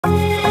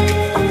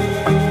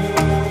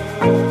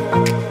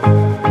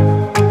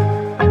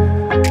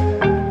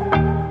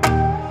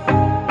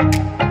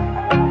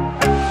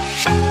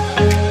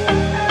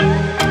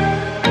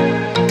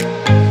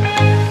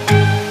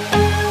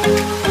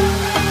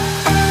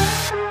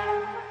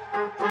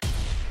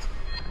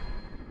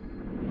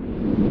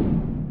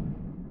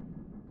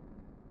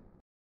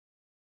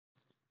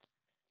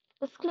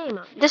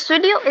Disclaimer: this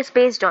video is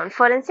based on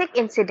forensic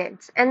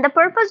incidents, and the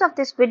purpose of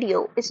this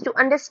video is to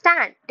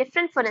understand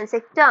different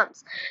forensic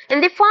terms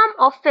in the form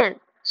of film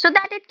so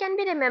that it can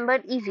be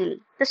remembered easily.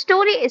 The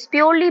story is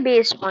purely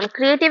based on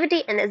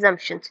creativity and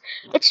assumptions.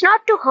 It's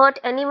not to hurt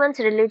anyone's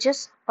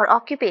religious or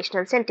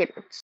occupational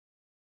sentiments.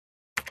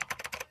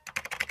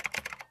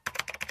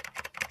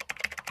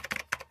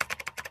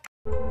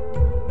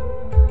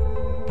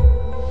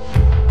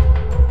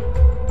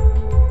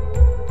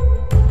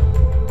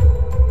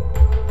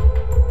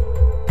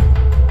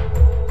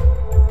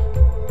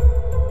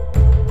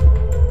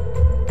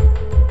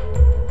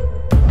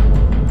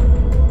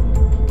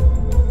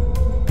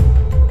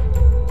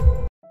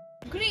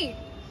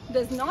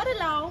 Does not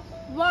allow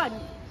one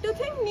to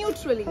think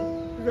neutrally.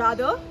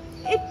 Rather,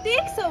 it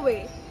takes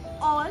away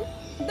all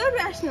the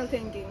rational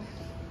thinking.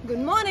 Good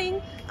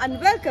morning and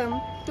welcome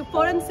to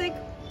Forensic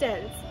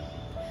Tales.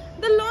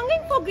 The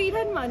longing for greed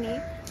and money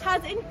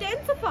has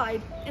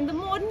intensified in the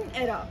modern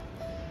era.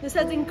 This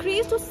has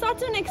increased to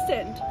such an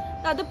extent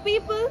that the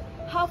people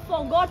have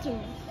forgotten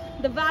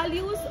the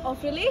values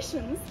of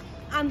relations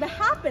and the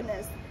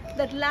happiness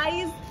that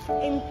lies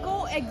in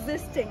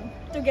coexisting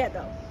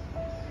together.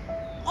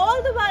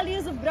 All the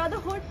values of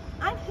brotherhood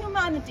and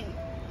humanity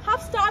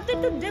have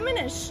started to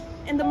diminish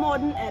in the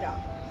modern era.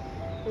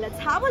 Let's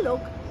have a look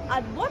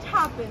at what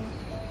happened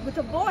with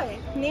a boy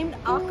named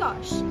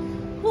Akash,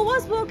 who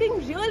was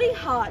working really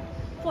hard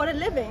for a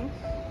living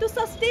to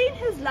sustain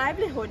his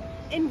livelihood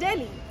in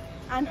Delhi,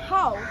 and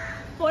how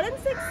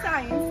forensic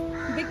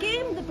science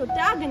became the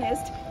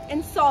protagonist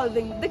in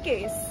solving the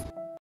case.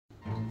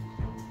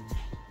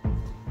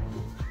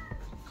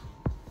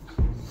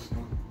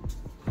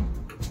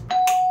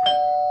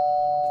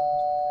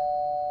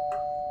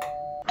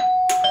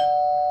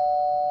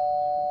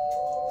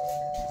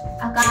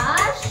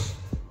 आकाश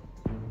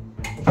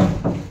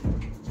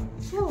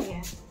क्या हो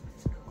गया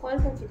call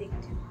करके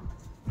देखते हैं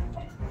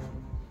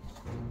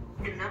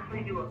The number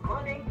you are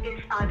calling is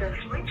either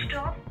switched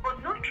off or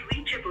not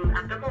reachable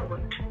at the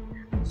moment.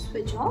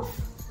 Switch off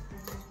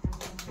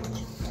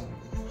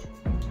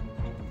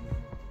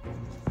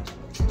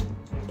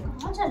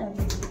कहाँ चला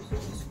गया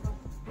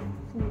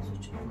phone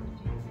switch off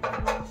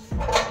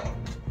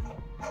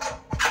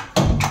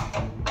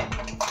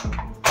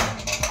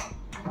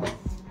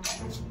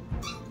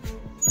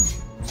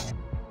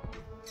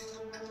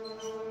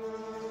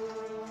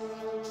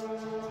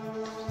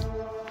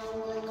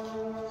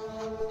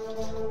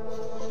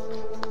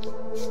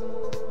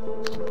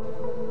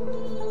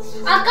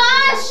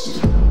Akash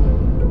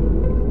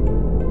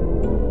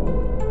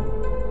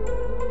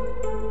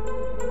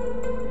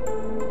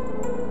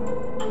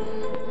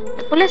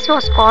The police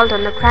was called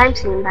on the crime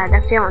scene by the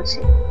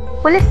fiancé.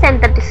 Police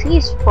sent the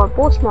deceased for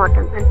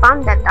post-mortem and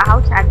found that the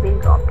house had been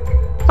robbed.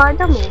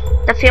 Furthermore,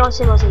 the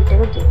fiancé was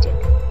interrogated.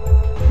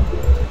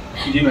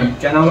 Ji ma'am,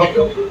 क्या नाम है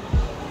आपका?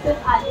 Sir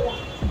Alia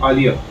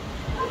Alia.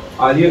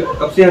 Alia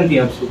कब से जानती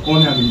हैं आपसे? कौन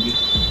है इनकी?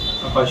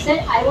 आकाश। Sir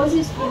I was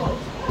his student.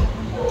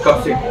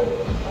 कब से?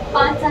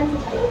 5 साल से।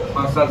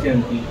 5 साल से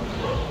जानती हैं।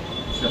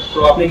 अच्छा,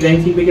 तो आपने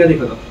क्राइम सीन पे क्या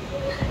देखा था?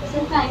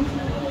 सर क्राइम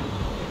सीन पे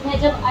मैं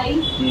जब आई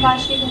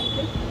काश के घर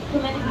पे तो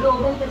मैंने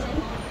डोरबेल बजाई,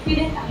 फिर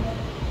एक आया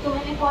तो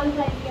मैंने कॉल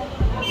ट्राई किया,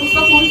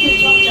 उसका फ़ोन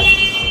स्विच ऑफ था।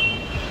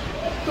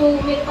 तो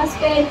मेरे पास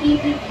पैर की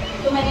थी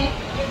तो मैंने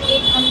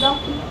एक अनलॉक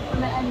की तो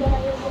मैं अंदर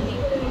आई उसको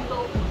देखते हुए तो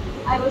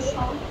आई वाज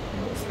शॉक्ड।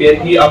 स्पेयर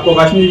की आपको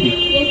आकाश नहीं दी?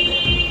 यस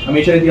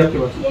हमेशा रहती है आपके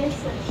पास? Yes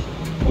sir.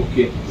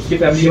 ओके, उसकी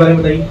फैमिली के बारे में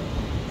बताइए।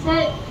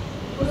 सर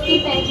उसकी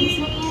पेरेंट्स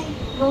नहीं है,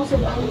 नो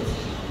सिबलिंग्स।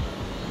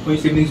 कोई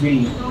सिबलिंग्स भी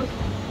नहीं है? नो।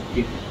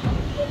 ओके,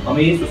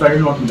 हमें ये सुसाइडल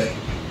नोट मिला है,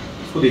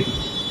 इसको देखिए।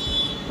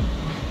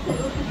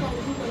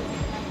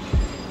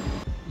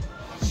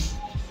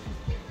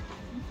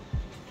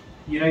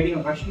 ये राइटिंग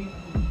आकाश की?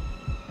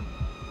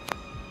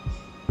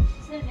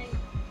 सर नहीं।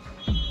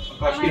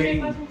 आकाश की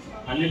राइटिंग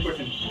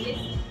 100%? ये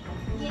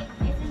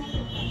ऐसे नहीं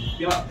होता।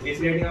 क्या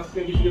ऐसी राइटिंग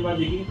आपने किसी के पास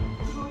देखी?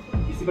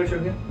 किसी पर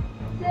शक है?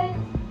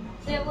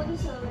 सर वो तो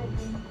सर है।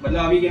 मतलब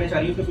आप ये कहना चाह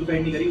रही हैं उसने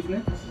सुसाइड नहीं करी, उसने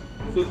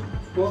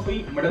उसको कोई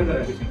मर्डर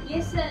करा किसी ने?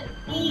 यस सर,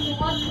 वो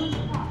बहुत खुश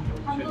था,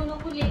 हम दोनों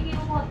को लेके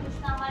वो बहुत खुश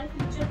था, हमारे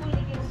फ्यूचर को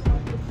लेके वो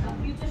बहुत खुश था,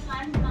 फ्यूचर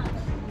प्लान बना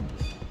था।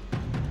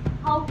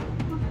 How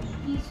could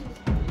he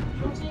suicide?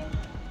 मुझे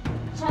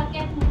शक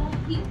है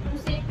कि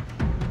उसे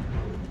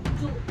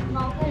जो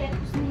नौकर है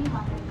उसने ही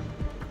मारा।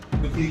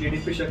 किसी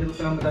लेडीज पे शक है तो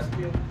उसका नाम बता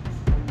सकते हो?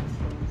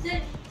 Sir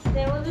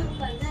there was a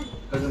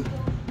cousin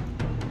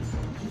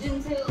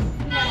जिनसे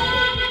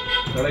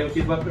लड़ाई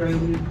उसी बात पर लड़ाई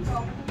हुई?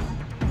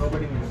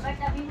 प्रॉपर्टी में? बट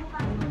अभी वो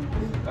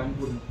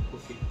कानपुर में।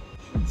 ओके,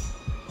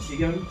 ठीक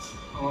है,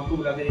 हम आपको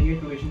बुलाते रहेंगे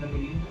इंट्रोगेशन करने के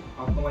लिए,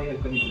 आपको हमारी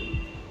हेल्प करनी पड़ेगी।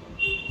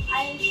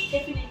 I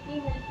definitely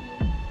help you.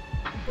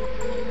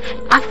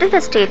 After the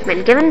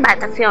statement given by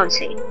the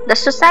fiancé, the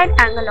suicide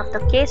angle of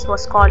the case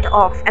was called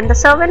off and the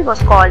servant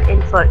was called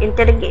in for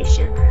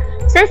interrogation.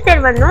 Since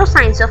there were no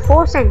signs of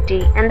forced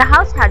entry and the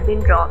house had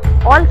been robbed,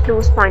 all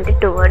clues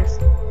pointed towards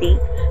the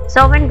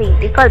servant being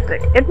the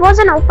culprit. It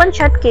was an open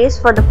shut case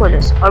for the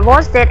police, or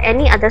was there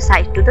any other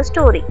side to the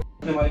story?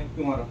 मालिक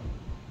क्यों मारा?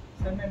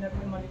 Sir मैंने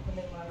अपने मालिक को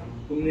नहीं मारा।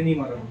 तुमने नहीं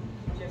मारा?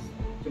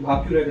 तो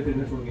भाग क्यों रहे थे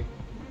घर छोड़ के?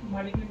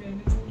 मालिक ने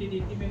मैंने छुट्टी दी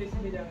थी, मेरे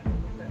से ले जाना।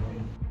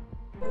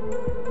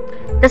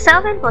 The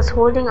servant was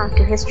holding on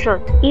to his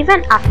truth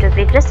even after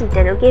vigorous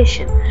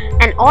interrogation,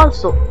 and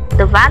also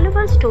the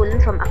valuables stolen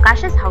from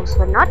Akash's house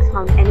were not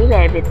found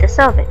anywhere with the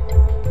servant.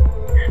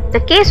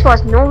 The case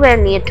was nowhere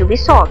near to be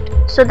solved,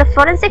 so the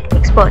forensic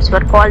experts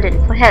were called in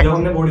for help. जब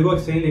हमने body को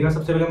x ray देखा,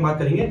 सबसे पहले हम बात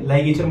करेंगे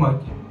ligature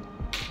mark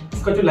की।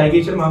 उसका जो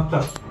लाइगेचर मार्क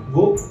था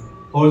वो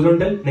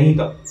हॉरिजॉन्टल नहीं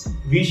था,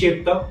 वी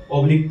शेप था,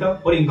 ऑब्लिक था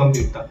और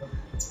इनकम्प्लीट था।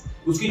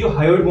 उसकी जो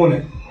हायोइड बोन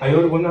है,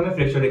 हायोइड बोन में हमें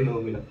फ्रैक्चर देखने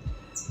को मिला।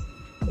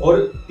 और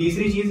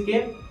तीसरी चीज क्या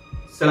है?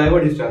 Saliva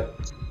discharge.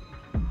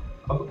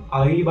 अब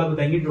आगे की बात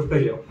बताएंगे doctor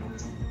ji.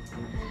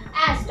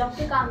 As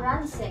Dr.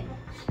 Kamran said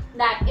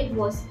that it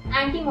was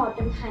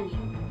ante-mortem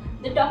hanging,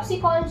 the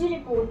toxicology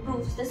report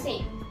proves the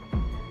same.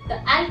 The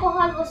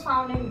alcohol was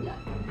found in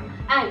blood,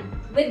 and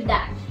with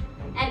that,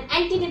 an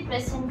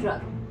antidepressant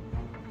drug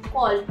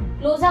called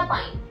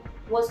clozapine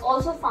was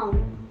also found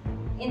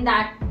in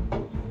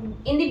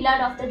the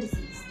blood of the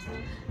deceased.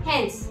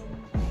 Hence,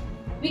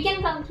 we can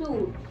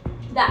conclude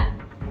that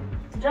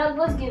drug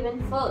was given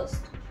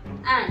first,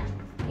 and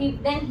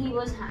then he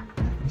was hanged.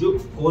 जो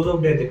cause of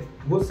death है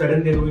वो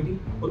sudden death हुई थी,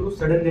 और वो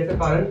sudden death का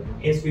कारण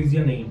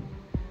asphyxia नहीं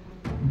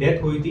है।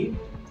 डेथ हुई थी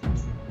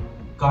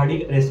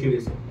कार्डियक अरेस्ट की वजह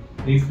से।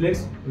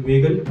 Reflex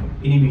vagal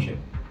inhibition,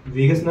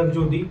 vagus nerve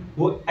जो थी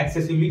वो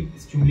एक्सेसिवली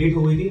स्टिमुलेट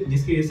हो गई थी,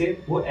 जिसकी वजह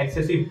से वो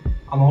एक्सेसिव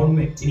अमाउंट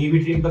में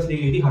इनहिबिटरी इम्पल्स ले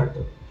गई थी हार्ट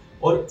तक,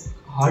 और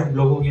हार्ट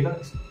ब्लॉक हो गया था,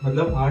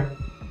 मतलब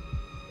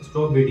heart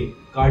stop beating,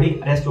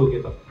 cardiac arrest हो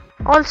गया था।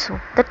 Also,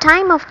 the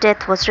time of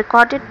death was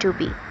recorded to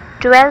be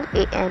 12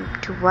 a.m.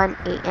 to 1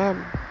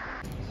 a.m.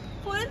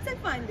 Forensic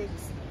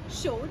findings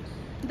showed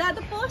that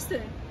the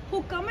person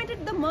who committed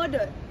the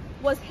murder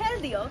was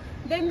healthier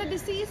than the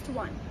deceased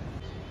one.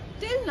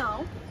 Till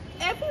now,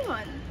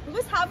 everyone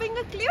was having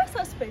a clear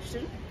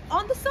suspicion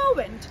on the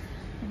servant,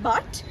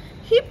 but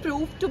he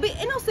proved to be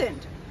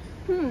innocent.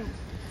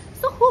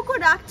 So who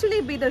could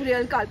actually be the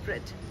real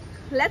culprit?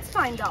 Let's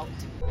find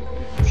out.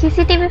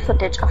 CCTV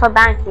footage of a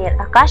bank near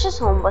Akash's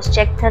home was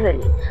checked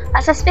thoroughly.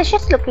 A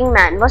suspicious-looking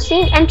man was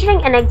seen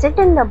entering and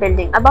exiting the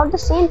building about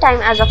the same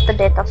time as of the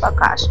death of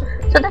Akash.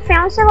 So the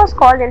fiancé was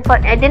called in for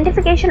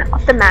identification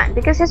of the man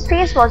because his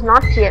face was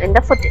not clear in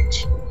the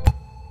footage.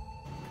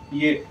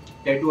 ये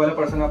tattoo वाला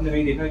person आपने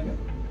कहीं देखा है क्या?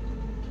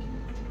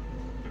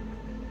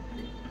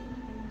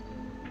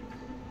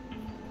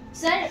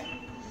 Sir,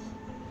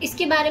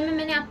 इसके बारे में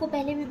मैंने आपको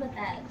पहले भी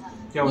बताया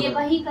था। ये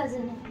वही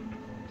कजन है।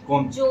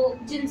 कौन? जो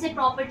जिनसे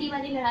प्रॉपर्टी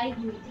वाली लड़ाई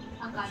हुई थी,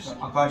 आकाश।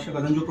 आकाश का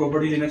कजन जो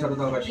प्रॉपर्टी लेना चाहता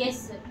था आकाश। यस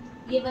सर,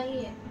 ये वही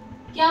है।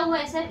 क्या हुआ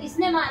है सर?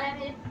 इसने मारा है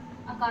मेरे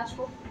आकाश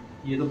को।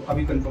 ये तो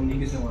अभी कंफर्म नहीं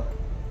किसने मारा।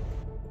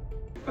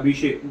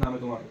 अभिषेक नाम है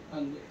तुम्हारा?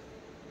 हाँ जी।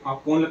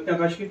 आप कौन लगते हैं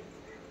आकाश के?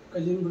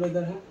 कजिन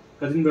ब्रदर है।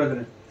 कजिन ब्रदर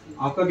है।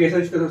 आपका कैसा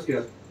रिश्ता था उसके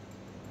साथ?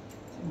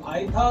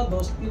 भाई था,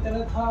 दोस्त की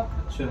तरह था।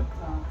 अच्छा।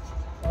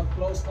 और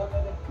क्लोज था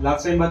मेरे।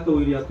 लास्ट टाइम बात तो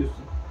हुई थी आपकी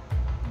उससे?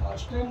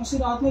 लास्ट टाइम उसी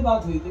रात में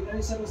बात हुई थी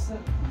मेरी सर उससे।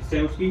 जिस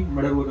टाइम उसकी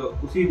मर्डर हुआ था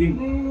उसी दिन?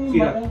 नहीं,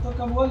 मर्डर तो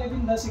कब हुआ,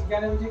 लेकिन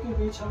 10-11 बजे के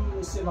बीच हम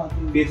उससे बात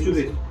हुई। Face to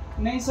face?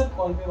 नहीं सर,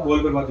 कॉल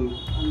पे बात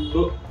हुई। तो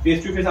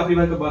फेस टू फेस आखिरी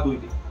बार कब बात हुई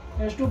थी?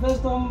 फेस टू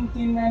फेस तो हम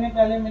 3 महीने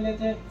पहले मिले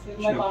थे। फिर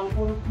मैं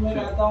कानपुर में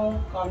रहता हूँ,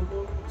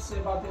 कानपुर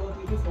से बातें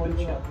होती थी, फोन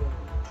पे बातें होती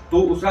थी।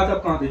 तो उस रात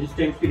आप कहाँ थे जिस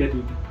टाइम उसकी डेथ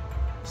हुई थी?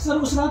 सर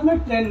उस रात मैं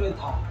ट्रेन में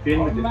था। ट्रेन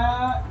में थे?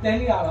 मैं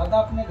दिल्ली आ रहा था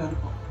अपने घर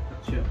को।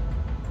 अच्छा।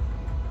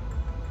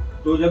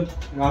 तो जब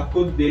रात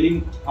को दिल्ली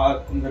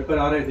घर पर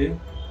आ रहे थे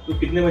तो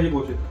कितने बजे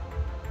पहुंचे थे?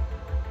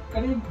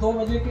 करीब 2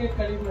 बजे के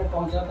करीब मैं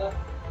पहुंचा था।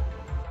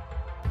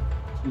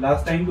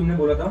 लास्ट टाइम तुमने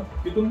बोला था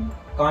कि तुम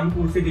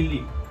कानपुर से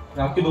दिल्ली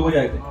रात के 2 बजे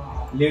आए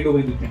थे, लेट हो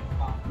गई थी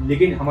ट्रेन।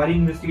 लेकिन हमारी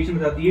इन्वेस्टिगेशन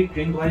बताती है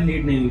ट्रेन तुम्हारी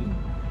लेट नहीं हुई थी,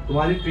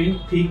 तुम्हारी ट्रेन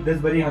ठीक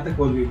 10 बजे यहाँ तक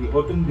पहुंच गई थी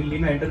और तुम दिल्ली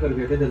में एंटर कर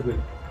गए थे 10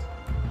 बजे।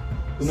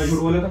 तुमने झूठ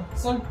बोला था?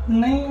 सर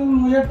नहीं,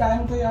 मुझे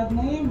टाइम तो याद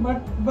नहीं,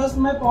 बट बस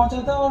मैं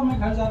पहुंचा था और मैं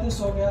घर जाते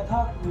सो गया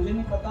था। मुझे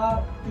नहीं पता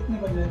कितने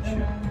बजे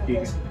थे। ठीक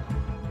है।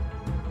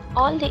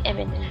 All the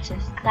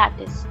evidences, that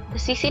is, the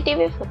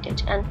CCTV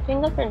footage and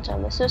fingerprints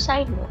on the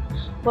suicide note,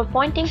 were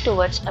pointing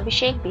towards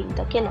Abhishek being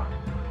the killer.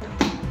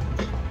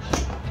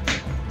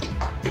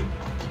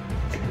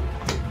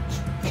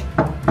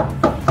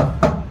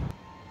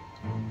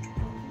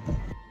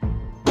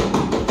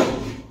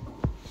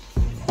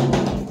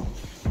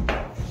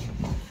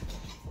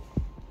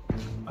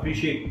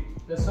 Abhishek,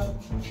 yes sir.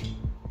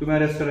 तुम्हें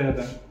अरेस्ट करा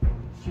जाता है।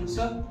 क्यों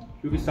सर?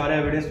 क्योंकि सारा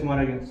एविडेंस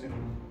तुम्हारे अगेंस्ट है।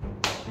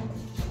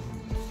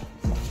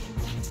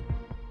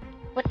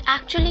 What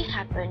actually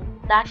happened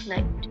that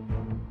night?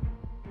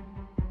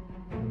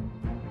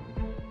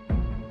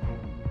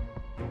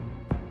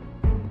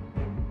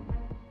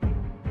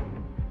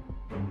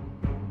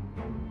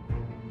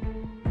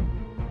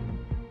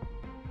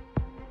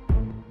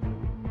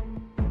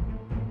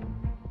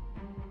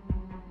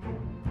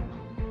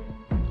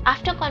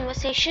 After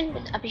conversation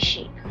with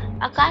Abhishek,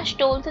 Akash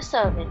told the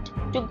servant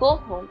to go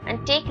home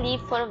and take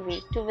leave for a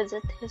week to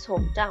visit his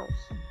hometown.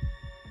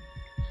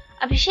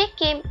 Abhishek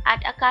came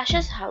at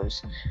Akash's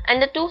house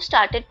and the two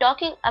started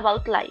talking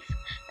about life,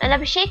 and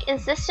Abhishek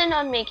insisted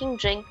on making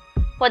drink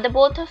for the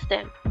both of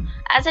them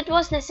as it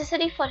was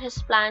necessary for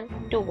his plan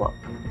to work.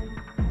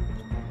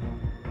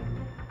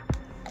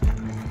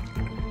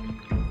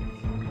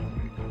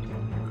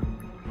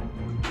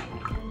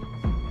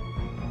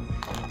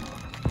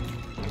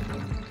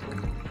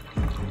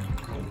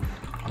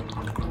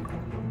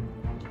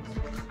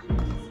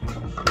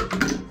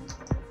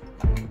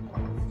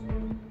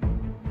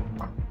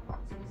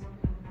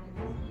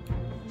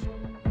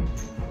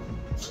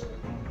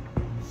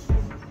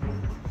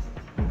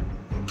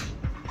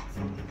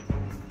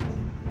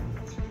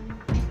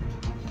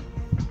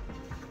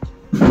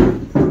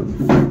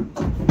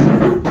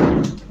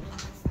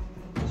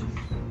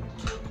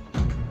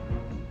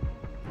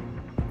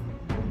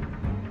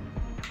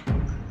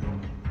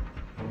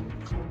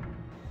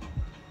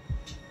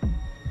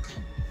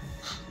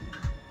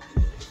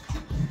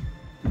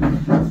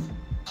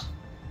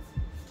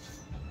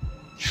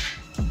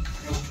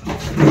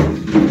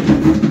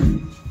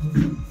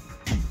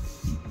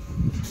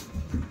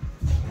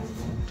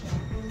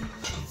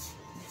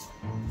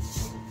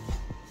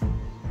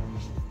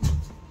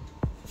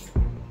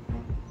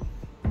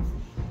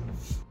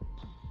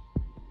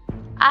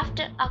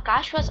 After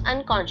Akash was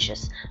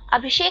unconscious,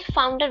 Abhishek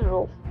found a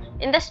rope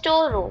in the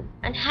storeroom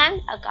and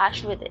hanged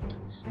Akash with it,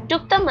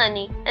 took the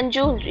money and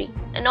jewelry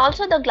and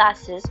also the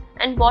glasses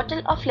and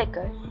bottle of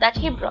liquor that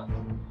he brought,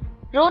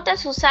 wrote a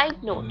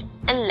suicide note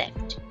and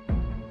left.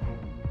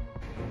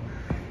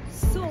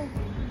 So,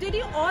 did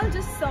you all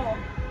just saw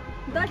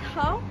that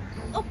how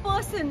a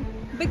person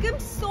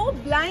becomes so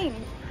blind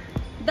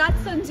that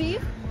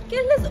Sanjeev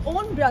killed his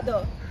own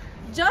brother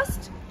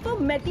just for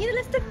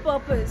materialistic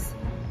purpose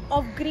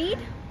of greed,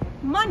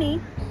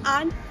 money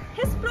and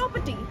his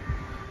property,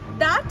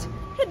 that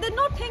he did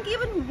not think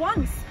even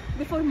once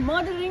before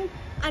murdering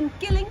and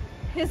killing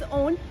his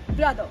own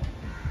brother.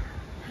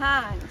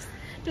 Thanks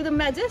to the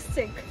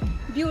majestic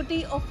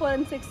beauty of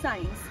forensic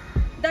science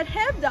that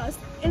helped us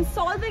in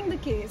solving the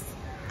case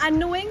and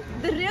knowing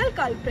the real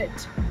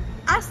culprit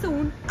as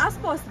soon as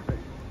possible.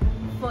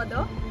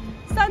 Further,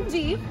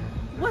 Sanjeev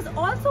was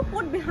also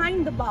put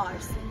behind the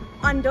bars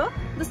under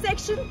the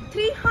section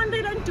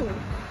 302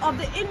 of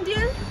the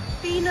Indian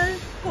Penal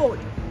Code,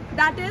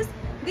 that is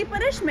the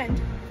punishment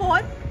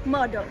for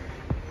murder.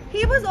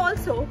 He was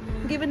also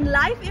given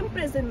life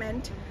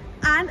imprisonment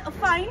and a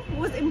fine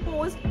was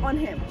imposed on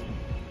him.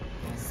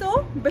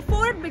 So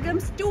before it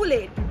becomes too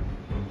late,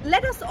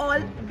 let us all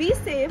be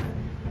safe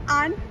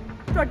and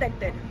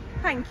protected.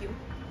 Thank you.